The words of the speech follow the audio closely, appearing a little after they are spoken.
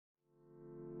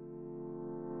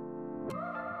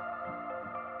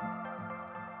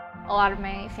A lot of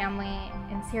my family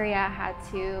in Syria had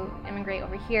to immigrate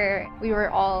over here. We were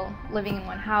all living in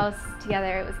one house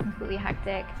together. It was completely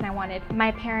hectic, and I wanted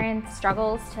my parents'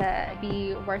 struggles to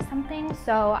be worth something,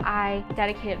 so I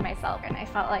dedicated myself, and I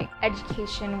felt like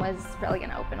education was really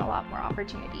going to open a lot more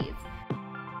opportunities.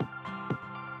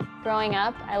 Growing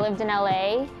up, I lived in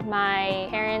LA. My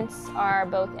parents are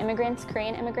both immigrants,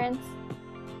 Korean immigrants.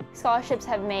 Scholarships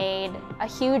have made a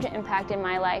huge impact in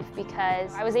my life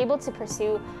because I was able to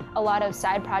pursue a lot of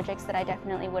side projects that I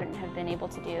definitely wouldn't have been able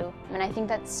to do. And I think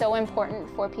that's so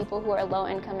important for people who are low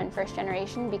income and first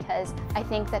generation, because I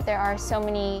think that there are so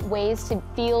many ways to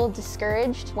feel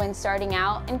discouraged when starting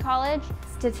out in college.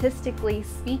 Statistically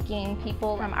speaking,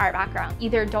 people from our background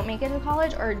either don't make it to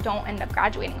college or don't end up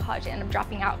graduating college and end up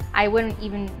dropping out. I wouldn't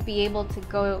even be able to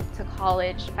go to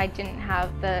college if I didn't have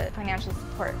the financial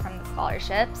support from the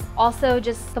scholarships. Also,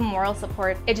 just the moral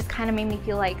support. It just kind of made me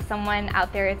feel like someone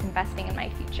out there is investing in my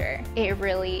future. It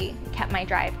really kept my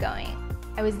drive going.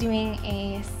 I was doing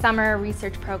a summer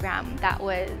research program that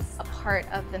was a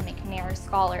part of the McNair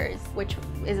Scholars, which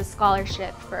is a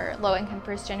scholarship for low-income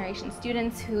first-generation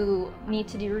students who need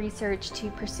to do research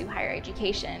to pursue higher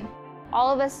education.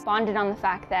 All of us bonded on the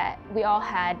fact that we all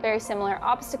had very similar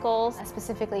obstacles,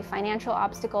 specifically financial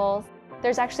obstacles.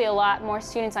 There's actually a lot more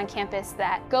students on campus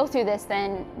that go through this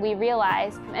than we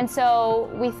realize. And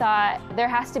so we thought there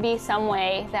has to be some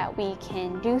way that we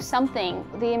can do something.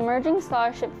 The Emerging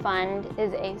Scholarship Fund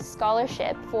is a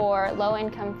scholarship for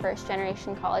low-income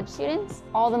first-generation college students.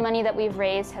 All the money that we've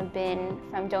raised have been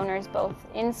from donors both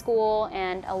in school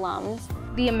and alums.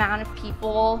 The amount of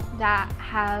people that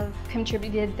have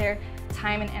contributed their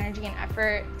time and energy and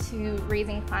effort to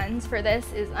raising funds for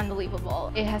this is unbelievable.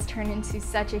 It has turned into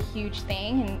such a huge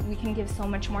thing, and we can give so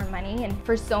much more money, and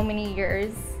for so many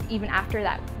years, even after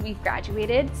that, we've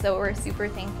graduated, so we're super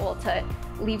thankful to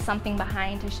leave something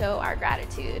behind to show our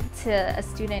gratitude. To a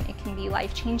student, it can be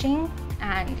life-changing,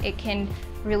 and it can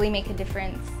really make a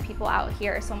difference. People out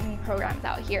here, so many programs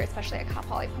out here, especially at Cal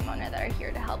Poly Pomona, that are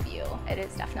here to help you. It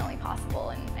is definitely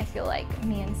possible, and I feel like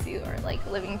me and Sue are like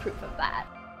living proof of that.